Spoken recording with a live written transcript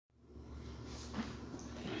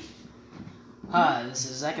Hi, this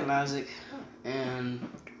is Zach and Isaac, and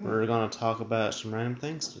we're gonna talk about some random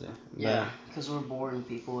things today. Yeah, because we're boring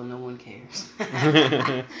people and no one cares.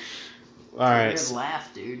 Alright. Weird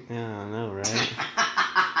laugh, dude. Yeah, I know, right?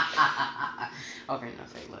 Okay, no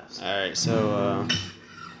fake laughs. Alright, so,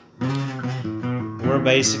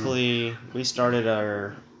 we started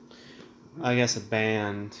our, I guess, a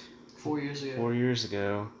band 4 years ago. 4 years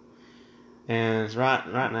ago. And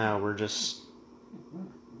right now we're just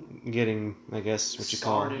getting, I guess, what you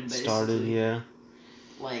call it, started, yeah.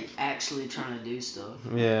 Like, actually trying to do stuff.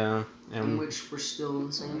 Yeah. In which we're still in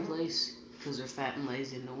the same place, because they're fat and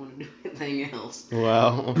lazy and don't want to do anything else.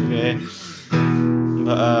 Well, okay.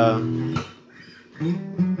 But,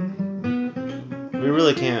 we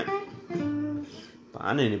really can't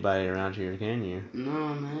find anybody around here, can you?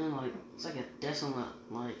 No, man, like, it's like a desolate,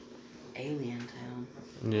 like, alien town.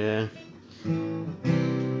 Yeah.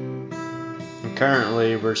 And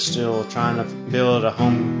currently, we're still trying to build a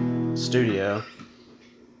home studio.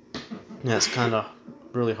 That's kind of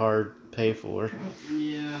really hard to pay for.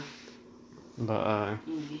 Yeah. But,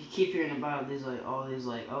 you keep hearing about these, like, all these,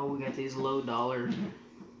 like, oh, we got these low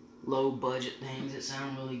budget things that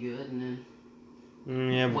sound really good, and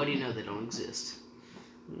then, yeah. What do you know, they don't exist.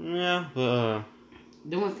 Yeah, but,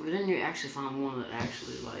 Didn't you actually find one that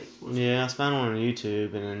actually, like... Yeah, I found one on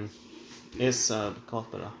YouTube, and then it's,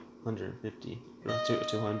 cost about $150, or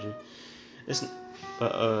 $200.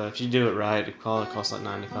 But, if you do it right, it costs like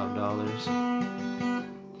 $95.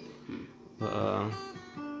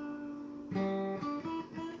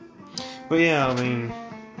 But yeah, I mean,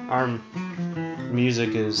 our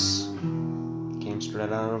music came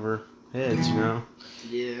straight out of our heads, you know?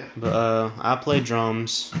 Yeah. But, I play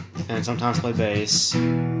drums, and sometimes play bass.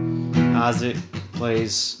 Isaac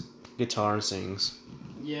plays guitar and sings.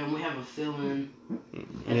 Yeah, and we have a fill-in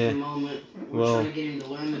at the moment. We're trying to get him to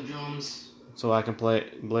learn the drums. So I can play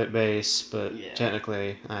bass, but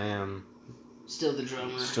technically I am still the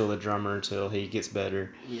drummer until he gets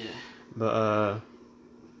better. Yeah. But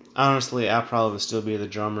honestly, I probably would still be the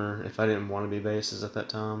drummer if I didn't want to be bassist at that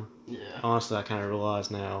time. Yeah. Honestly, I kind of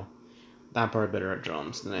realize now that I'm probably better at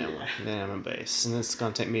drums than I am at bass, and it's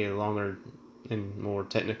gonna take me longer and more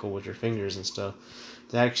technical with your fingers and stuff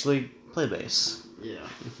to actually play bass. Yeah.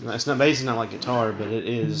 It's not bass is not like guitar, but it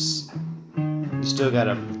is. You still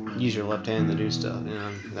gotta use your left hand to do stuff, you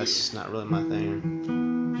know. That's just not really my thing.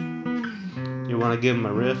 You want to give him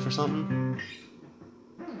a riff or something?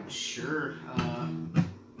 Sure.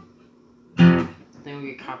 I think we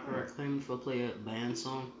get copyright claimed if we play a band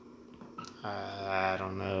song. I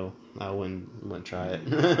don't know. I wouldn't try it.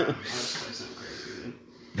 I'll just play something crazy, dude.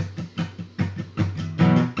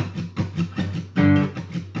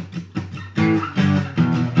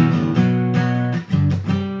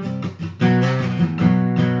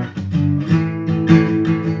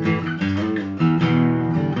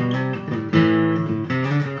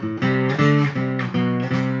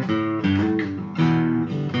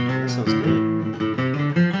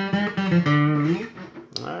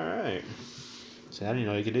 I didn't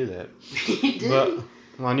know you could do that. You did? Well,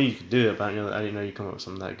 I knew you could do it, but I didn't know you come up with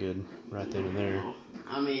something that good right then and there.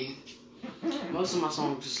 I mean, most of my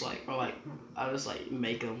songs just I just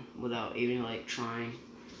make them without even trying.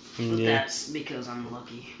 But that's because I'm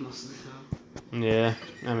lucky most of the time. Yeah,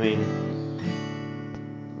 I mean,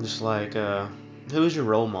 just who is your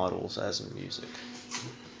role models as in music?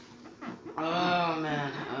 Oh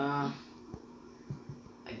man, I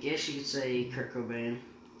guess you could say Kurt Cobain.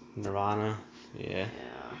 Nirvana. Yeah.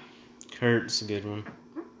 Yeah. Kurt's a good one.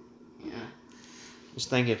 Yeah. Just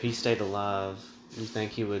think if he stayed alive, do you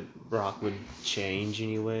think rock would change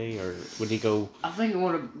anyway, or would he go? I think it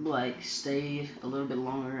would have stayed a little bit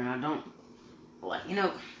longer, and I don't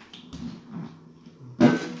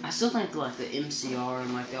I still think the MCR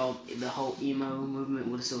and the whole emo movement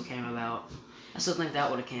would have still came about. I still think that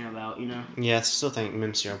would have came about, you know. Yeah, I still think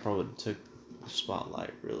MCR probably took the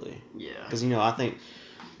spotlight, really. Yeah. Because I think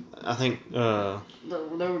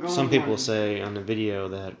some people say on the video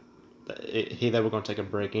that they were going to take a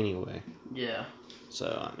break anyway. Yeah. So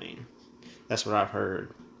I mean, that's what I've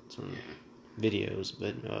heard from videos,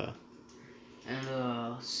 but And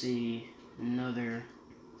let's see, another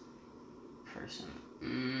person.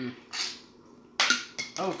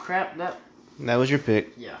 Oh crap! That was your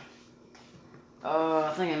pick. Yeah.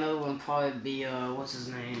 I think another one would probably be what's his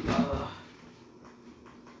name?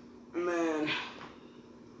 Man.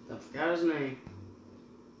 I forgot his name.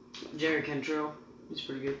 Jerry Cantrell. He's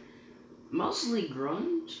pretty good. Mostly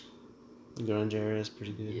grunge. Grunge era is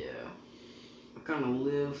pretty good. Yeah. I kind of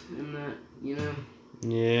live in that, you know?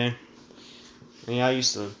 Yeah. Yeah, I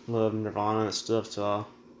used to love Nirvana and stuff, so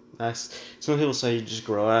Some people say you just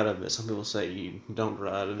grow out of it. Some people say you don't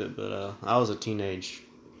grow out of it. But I was a teenage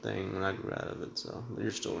thing when I grew out of it. So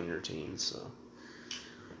you're still in your teens. So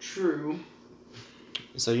true.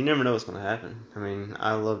 So you never know what's going to happen. I mean,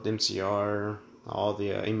 I loved MCR, all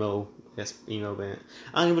the emo band.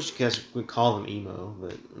 I don't know what you guys would call them emo,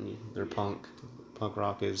 but they're punk. Punk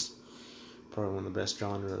rock is probably one of the best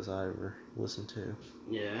genres I ever listened to.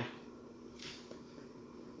 Yeah.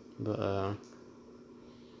 But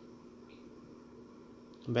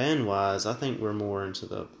band-wise, I think we're more into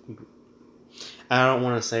the... I don't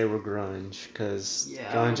want to say we're grunge, because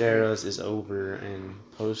grunge eras is over, and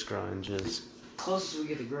post-grunge is... Closest we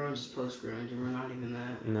get to grunge is post-grunge, and we're not even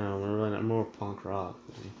that. No, we're really not more punk rock.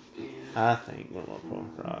 Yeah. I think we're more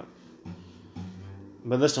punk rock.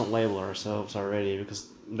 But let's don't label ourselves already, because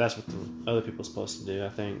that's what the other people are supposed to do, I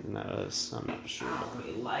think, not us. I'm not sure. I don't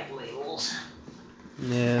really like labels.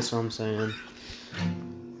 Yeah, that's what I'm saying.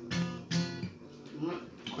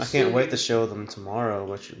 I can't wait to show them tomorrow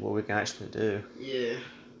what we can actually do. Yeah.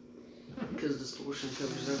 Because distortion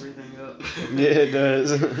covers everything up. Yeah, it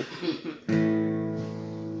does.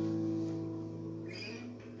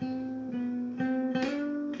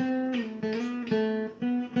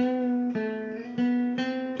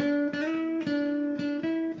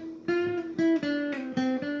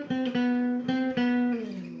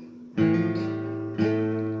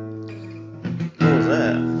 What was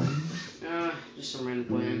that? Just some random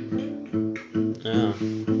plan. Yeah.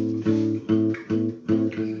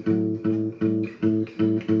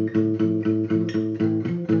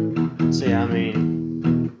 See, I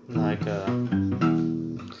mean, like,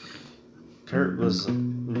 Kurt was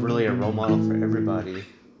really a role model for everybody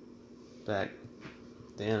back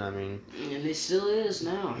then. I mean, and he still is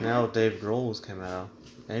now. Now Dave Grohl's come out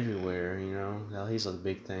everywhere, you know. Now he's a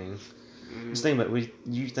big thing. Just think about it,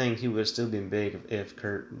 you think he would have still been big if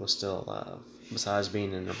Kurt was still alive, besides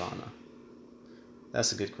being in Nirvana?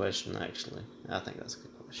 That's a good question, actually. I think that's a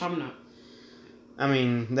good question. Probably not. I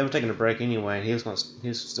mean, they were taking a break anyway, and he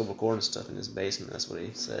was still recording stuff in his basement. That's what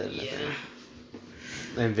he said. Yeah.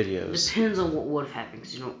 And videos. Depends on what would have happened,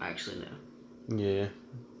 because you don't actually know. Yeah.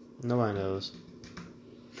 Nobody knows.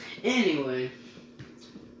 Anyway.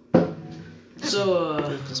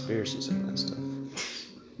 So, conspiracies and that stuff.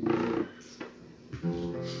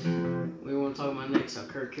 We want to talk about next how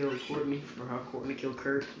Kurt killed Courtney, or how Courtney killed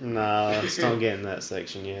Kurt. Nah, let's don't get in that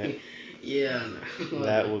section yet. Yeah, no.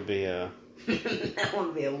 That would be a... that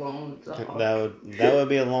would be a long talk. That would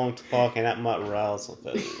be a long talk, and that might rile some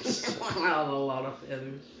feathers. Rile a lot of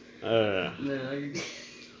feathers. No,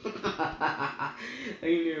 I can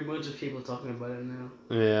hear a bunch of people talking about it now.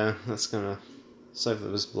 Yeah, that's gonna suck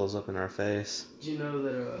if this blows up in our face. Did you know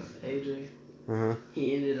that AJ? Uh-huh.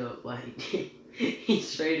 He ended up like he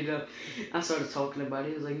straightened up. I started talking about it.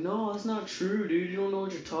 He was like, "No, that's not true, dude. You don't know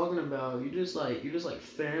what you're talking about. You're just like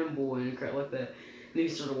fanboy and crap like that." And then he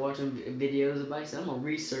started watching videos about it. He said, "I'm gonna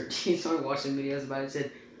research." He started watching videos about it. He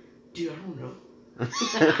said, "Dude, I don't know." Yeah,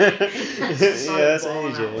 that's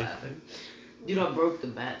AJ. Dude, I broke the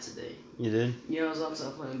bat today. You did? You know, I was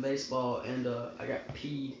outside playing baseball and I got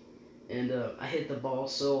peed. And I hit the ball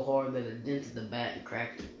so hard that it dented the bat and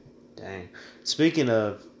cracked it. Dang. Speaking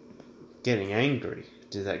of getting angry,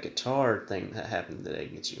 did that guitar thing that happened today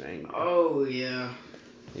get you angry? Oh, yeah.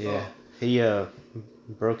 Yeah. Oh.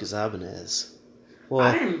 He broke his Ibanez. Well,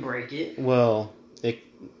 I didn't break it. Well,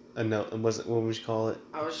 no, was it, what would you call it?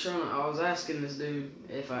 I was asking this dude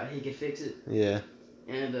if he could fix it. Yeah.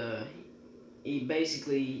 And he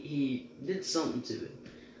did something to it.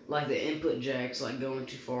 Like the input jack's like going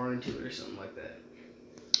too far into it or something like that.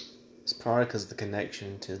 It's probably because of the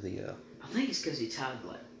connection to the... I think it's because he tied,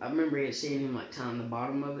 I remember seeing him tying the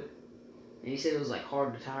bottom of it. And he said it was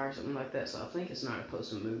hard to tie or something like that, so I think it's not supposed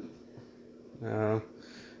to move. No.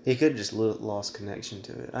 He could just lost connection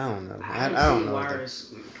to it. I don't know. I don't know.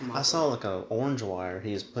 Wires I saw an orange wire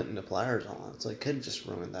he was putting the pliers on, so he could have just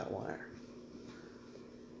ruined that wire.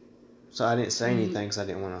 So I didn't say anything because I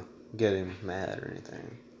didn't want to get him mad or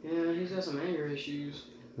anything. Yeah, he's got some anger issues.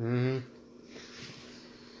 Mm-hmm.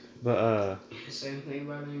 But, Same thing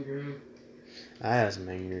about anger. I have some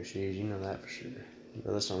anger issues, you know that for sure.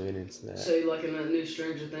 But let's not get into that. So you liking that new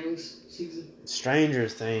Stranger Things season? Stranger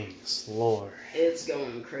Things, Lord. It's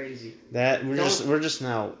going crazy. That we're just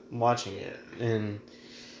now watching it, and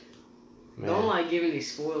man. Don't give any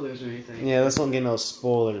spoilers or anything. Yeah, let's not get no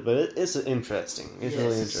spoilers, but it's interesting. It's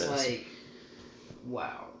really interesting. It's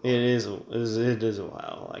wow. It is a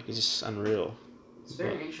wow. It's just unreal. It's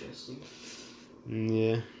very interesting.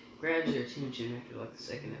 Yeah. Grabs your attention after the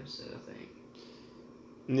second episode, I think.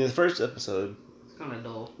 Yeah, the first episode kind of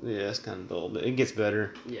dull. Yeah, it's kind of dull, but it gets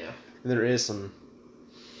better. Yeah. There is some.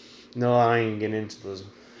 No, I ain't getting into those.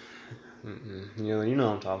 You know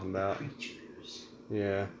what I'm talking about. Creatures.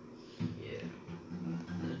 Yeah. Yeah.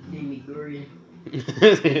 The Demogorgon. Yeah.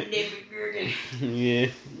 Demogorgon. Yeah.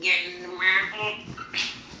 Get in the mouth.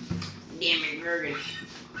 Demogorgon.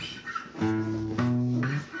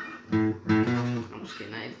 I'm just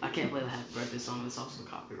kidding. I can't play the Happy Birthday song. It's also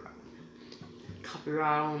copyright.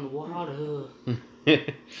 Copyright on the water.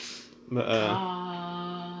 But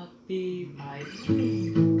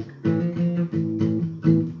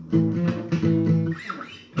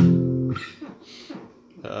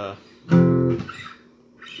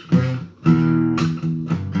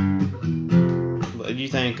but do you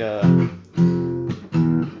think do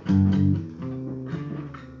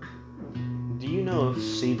you know if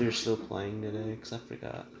Seether's still playing today? Because I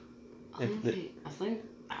forgot. I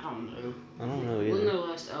don't know. I don't know Wasn't either. their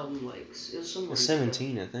last album like it was somewhere? It's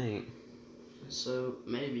 17, I think. So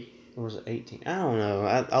maybe. Or was it 18? I don't know.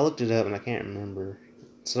 I looked it up and I can't remember.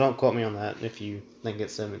 So don't quote me on that if you think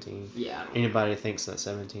it's 17. Yeah. I don't Anybody thinks that's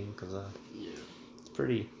 17, because yeah. it's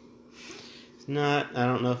pretty. It's not. I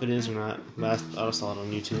don't know if it is or not, but I just saw it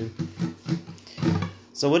on YouTube.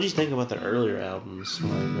 So what do you think about the earlier albums?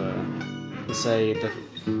 Like, let's say, I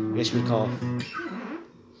guess you would call.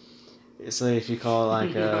 Say if you call it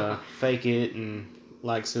like Fake It and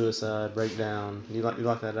Like Suicide, Breakdown. Do you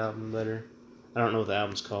like that album better? I don't know what the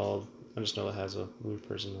album's called. I just know it has a weird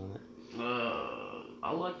person on it.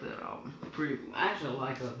 I like that album. I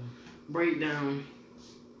like a Breakdown,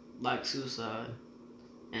 Like Suicide,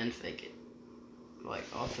 and Fake It. Like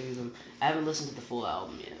all three of them. I haven't listened to the full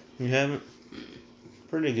album yet. You haven't?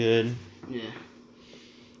 Pretty good. Yeah.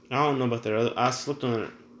 I don't know about their other. I slipped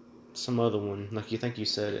on some other one. Like you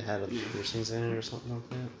said it had a piercings in it or something like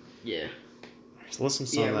that. Yeah. So listen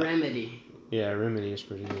to some of that. Remedy. Yeah, Remedy is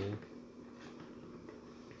pretty good.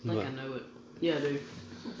 I think I know it. Yeah, I do.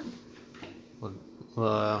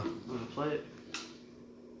 Well, Want to play it?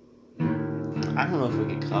 I don't know if we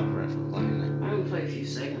get copyright from playing it. I'm gonna play a few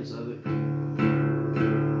seconds of it.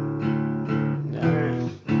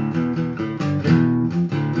 Alright.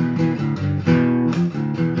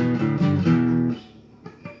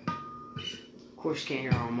 Of course, you can't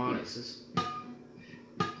hear harmonics. It's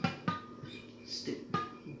stupid.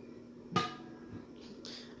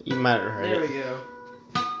 You might have heard There it. we go.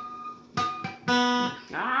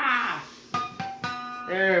 Ah!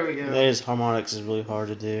 There we go. There's harmonics is really hard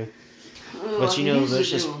to do. Oh, But you know, used to there's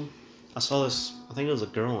do just- 'em. I saw this, I think it was a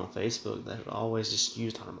girl on Facebook that always just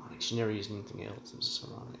used harmonics. She never used anything else. It was just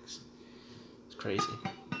harmonics. It's crazy.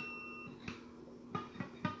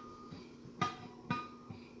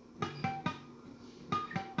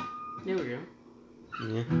 There we go.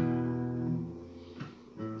 Yeah.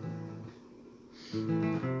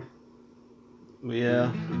 But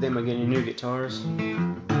yeah, you think about getting new guitars?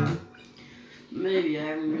 Maybe I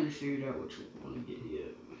haven't really figured out which one I want to get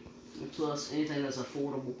yet. And plus, anything that's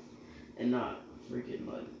affordable and not freaking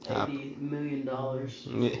like $80 million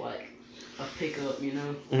Yeah. like a pickup, you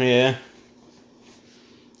know? Yeah.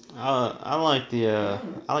 I like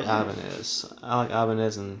Ibanez. I like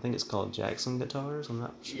Ibanez, and I think it's called Jackson guitars. I'm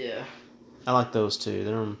not sure. Yeah. I like those too.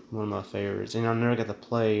 They're one of my favorites. And I never got to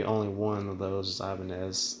play only one of those is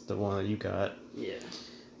Ibanez, the one that you got. Yeah.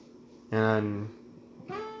 And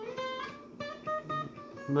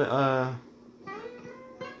but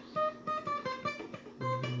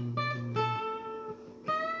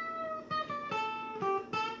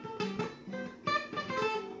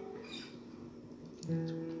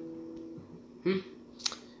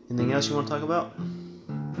anything else you want to talk about? Man,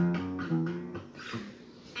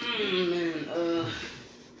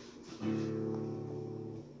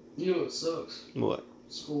 you know what sucks? What?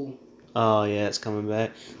 School. Oh yeah, it's coming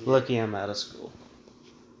back. Lucky I'm out of school.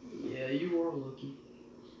 Yeah, you are lucky.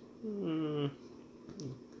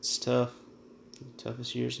 It's tough.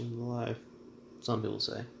 Toughest years of my life. Some people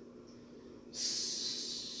say.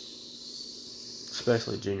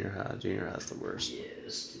 Especially junior high. Junior high's the worst.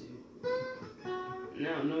 Yes, dude.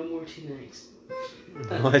 No more teenages.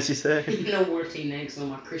 What'd you say? No more teenages on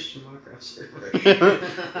my Christian Minecraft server.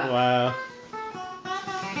 Wow.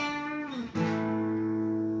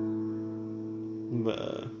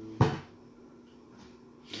 But I'm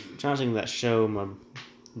trying to think of that show, my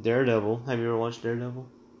Daredevil. Have you ever watched Daredevil?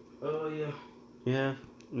 Oh, yeah. Yeah.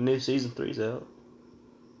 New season 3's out.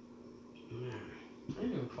 Man, I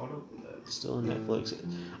ain't even caught up with that. It's still on Netflix.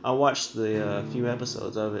 I watched the few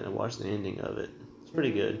episodes of it and watched the ending of it. It's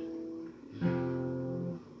pretty good.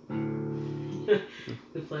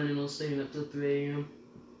 Been planning on staying up till 3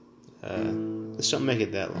 a.m. Just don't make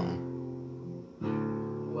it that long.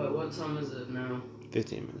 What time is it now?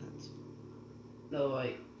 15 minutes. No,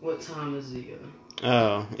 like, what time is it?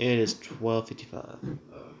 Oh, it is 12:55.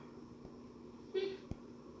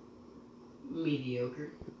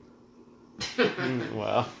 Mediocre.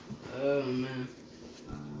 Wow. Oh, man.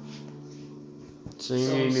 So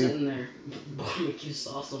So I'm you sitting there, barbecue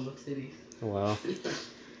sauce on my titties. Wow.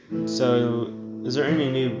 So, is there any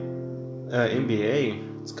new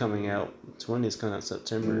NBA that's coming out? 20 is coming out in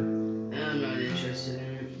September. I'm not interested in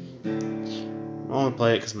it. I only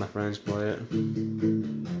play it because my friends play it.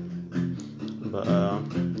 But,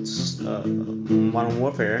 it's, Modern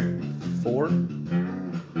Warfare 4.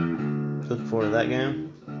 Looking forward to that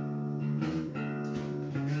game.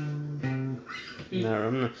 No,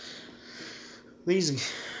 I'm not. These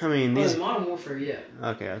Modern Warfare, yeah.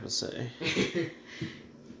 Okay, I was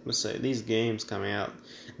gonna say these games coming out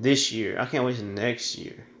this year. I can't wait till next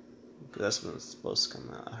year. That's when it's supposed to come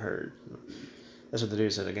out. I heard. That's what the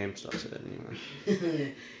dude said at GameStop said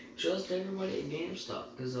anyway. Trust everybody at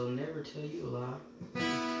GameStop because they'll never tell you a lie.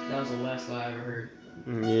 That was the last lie I ever heard.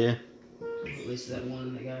 Yeah. At least that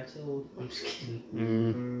one that guy told. I'm just kidding.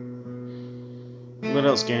 What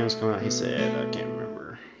else games come out? He said I can't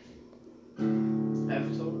remember.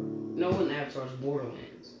 Avatar? No, it wasn't Avatar. It's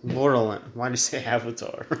Borderlands. Borderlands. Why did you say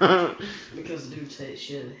Avatar? Because the dude said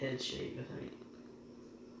she had a head shape, I think.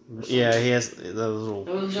 Yeah, he has those little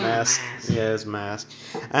masks. Yeah, his mask.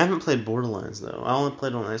 I haven't played Borderlands though. I only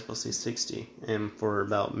played on the Xbox 360 and for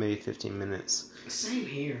about maybe 15 minutes. Same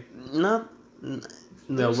here. No,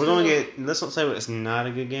 we're gonna get. Let's not say it's not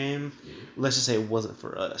a good game. Let's just say it wasn't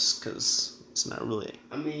for us because it's not really.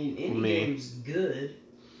 I mean, any game's good.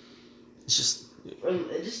 It's just.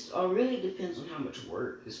 It just really depends on how much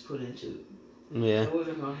work is put into it. Yeah.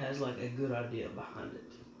 Whether or not has like a good idea behind it.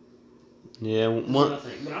 Yeah, but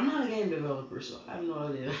I'm not a game developer, so I have no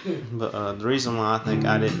idea. But the reason why I think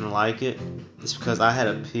I didn't like it is because I had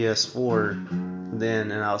a PS4 then,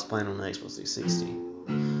 and I was playing on the Xbox 360,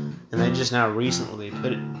 and they just now recently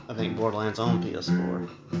put it. I think Borderlands on PS4.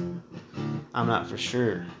 I'm not for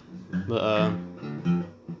sure, but I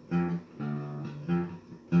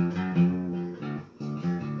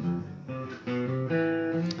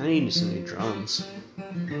need some new drums.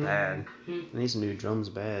 Bad. I need some new drums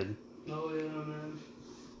bad. Oh yeah, man.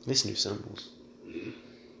 At least new cymbals.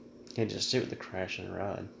 Can't just sit with the crash and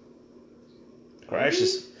ride. Crash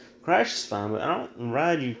is fine, but I don't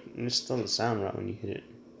ride. You it just doesn't sound right when you hit it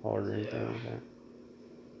hard or anything like that.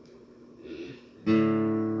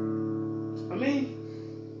 I mean,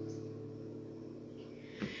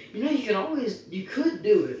 you could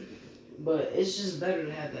do it, but it's just better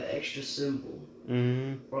to have that extra cymbal.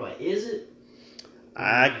 Or like, is it?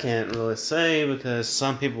 I can't really say because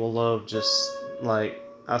some people love just like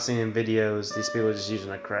I've seen in videos these people just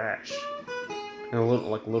using a crash and a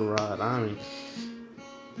little ride. I mean,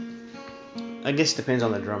 I guess it depends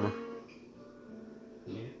on the drummer.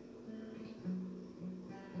 Yeah.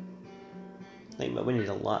 But we need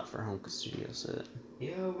a lot for a home studio set.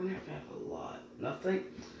 Yeah, we're gonna have to have a lot. And I think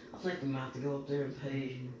we might have to go up there and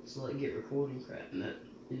pay to like get recording crap and that.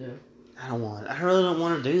 I really don't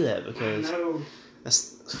want to do that because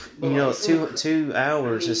that's 2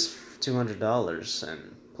 hours is $200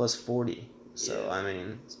 and plus 40. So I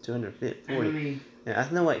mean it's 240. I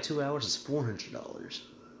know 2 hours is $400.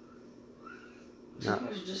 2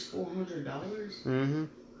 hours is just $400. Mm-hmm.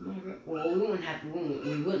 Well, we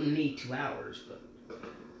wouldn't need 2 hours, but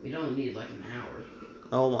we don't need like an hour.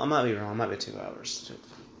 Oh, I might be wrong. It might be 2 hours.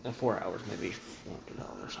 4 hours, maybe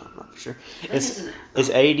 $400. I'm not for sure. It's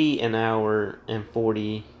 80 an hour and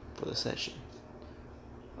 40 for the session.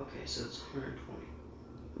 Okay, so it's 120.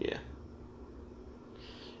 Yeah.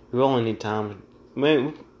 We only need time.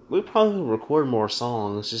 Maybe we probably record more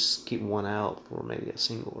songs. Just keep one out for maybe a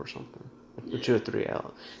single or something. Or 2 or 3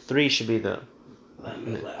 out. 3 should be the.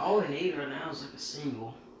 Like all we need right now is like a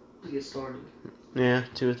single to get started. Yeah,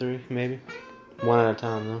 2 or 3 maybe. One at a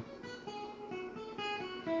time though.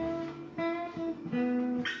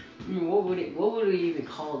 What would we even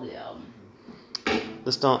call the album?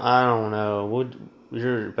 I don't know.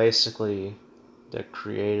 You're basically the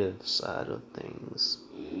creative side of things.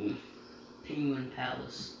 Penguin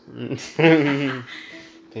Palace. Penguin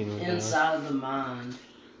Inside of the mind.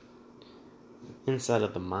 Inside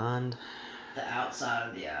of the mind? The outside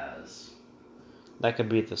of the eyes. That could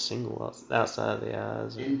be the single, outside of the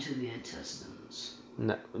eyes. Into the intestines.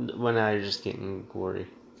 No, well, now you're just getting gory.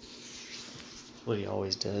 What he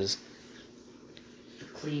always does. The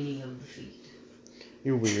cleaning of the feet.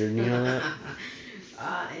 You're weird, you know that?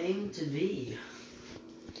 I aim to be.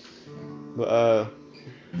 But,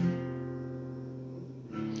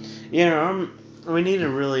 yeah, We need to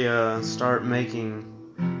really start making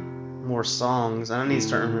more songs. I need to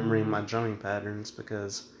start remembering my drumming patterns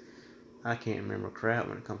because I can't remember crap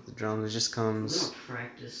when it comes to drums. It just We comes. don't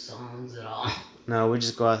practice songs at all. No, we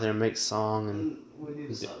just go out there and make a song and We need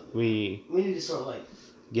to start. we We need to start like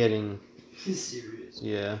getting serious.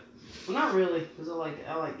 yeah. Well, not really, because I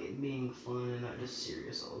like it being fun and not just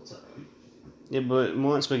serious all the time. Yeah, but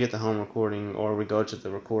once we get the home recording or we go to the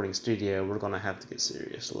recording studio, we're gonna have to get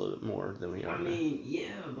serious a little bit more than we are I now. mean, yeah,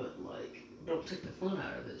 but like, don't take the fun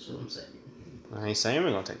out of it. Is what I'm saying. I ain't saying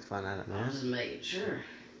we're gonna take the fun out of it I'm now. just making sure.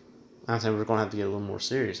 I'm saying we're gonna have to get a little more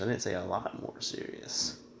serious. I didn't say a lot more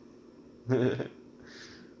serious. I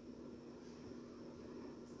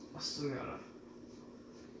still gotta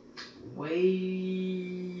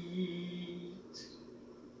wait.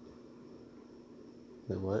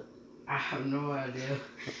 The what? I have no idea.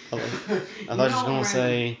 I thought you was gonna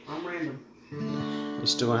say I'm random. you're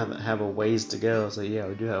still gonna have a ways to go. So yeah,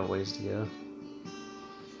 we do have a ways to go.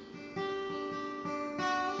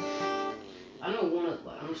 I know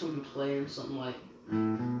someone playing something like,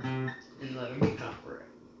 and like we get copyright.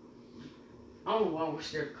 I don't know why we're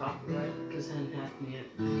scared of copyright because it hasn't happened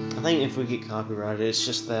yet. I think if we get copyrighted, it's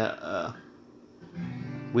just that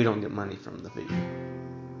we don't get money from the video.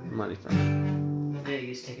 Money from it. Yeah, it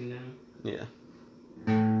gets taken down. Yeah.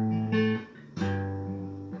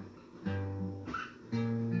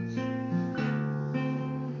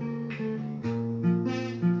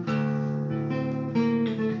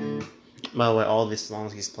 By the way, all these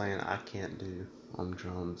songs he's playing, I can't do on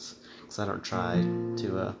drums because I don't try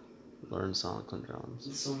to learn songs on drums.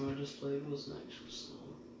 The song I just played was an actual song.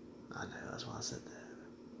 I know, that's why I said that.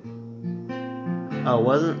 Oh,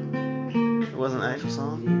 wasn't? It wasn't an actual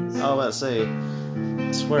song? Yes. Oh, I was about to say,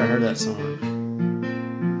 I swear I heard that song.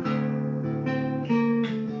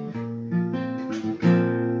 I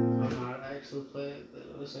don't know how to actually play it, but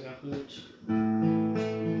it looks like I finished.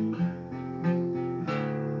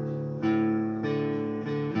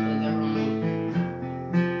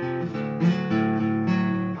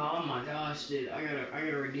 Oh my gosh, dude, I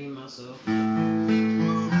gotta redeem myself.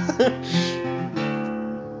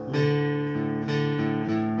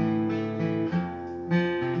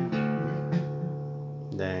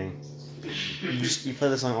 Dang. You play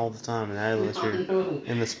this song all the time, and now that I you're know.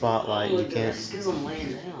 in the spotlight, you can't. That's because I'm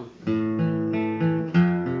laying down.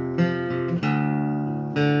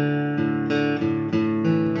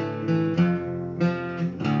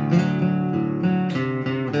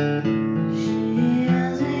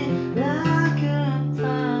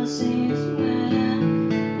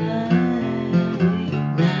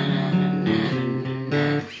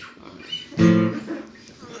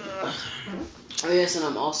 Oh yes, and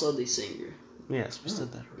I'm also the singer. Yes, we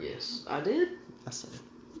said that. Yes, I did. I said it.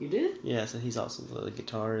 You did? Yeah, I said he's also the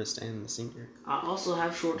guitarist and the singer. I also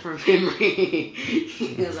have short-term memory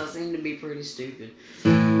because I seem to be pretty stupid.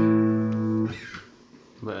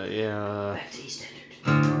 But yeah, Back to EastEnders.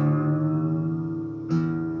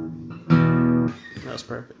 that was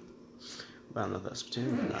perfect. But I don't know if that's too or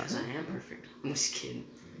not. Yes, I am perfect. I'm just kidding.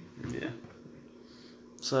 Yeah.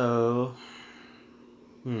 So,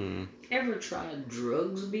 Ever tried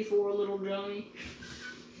drugs before, little Johnny?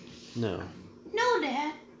 no. No,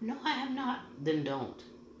 Dad. No, I have not. Then don't.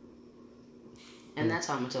 And that's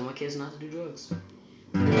how I'm gonna tell my kids not to do drugs.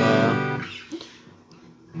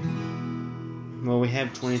 Well, we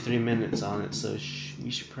have 23 minutes on it, so we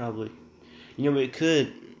should probably, we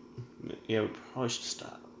could, we probably should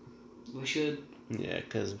stop. We should. Yeah,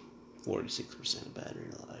 because 46% of battery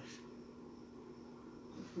life.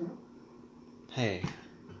 Hey,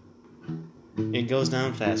 it goes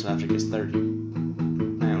down fast after it gets 30.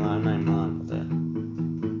 I'm not even lying with that.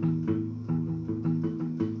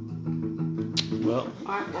 Well,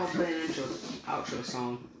 Alright, well, I'll play an outro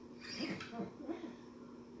song.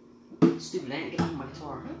 Stupid ant, get off my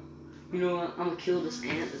guitar. You know what? I'm gonna kill this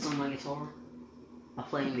ant that's on my guitar by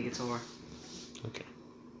playing the guitar. okay.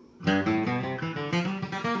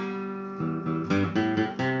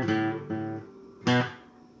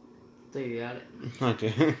 There you got it.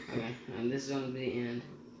 Okay. Okay, and this is gonna be the end.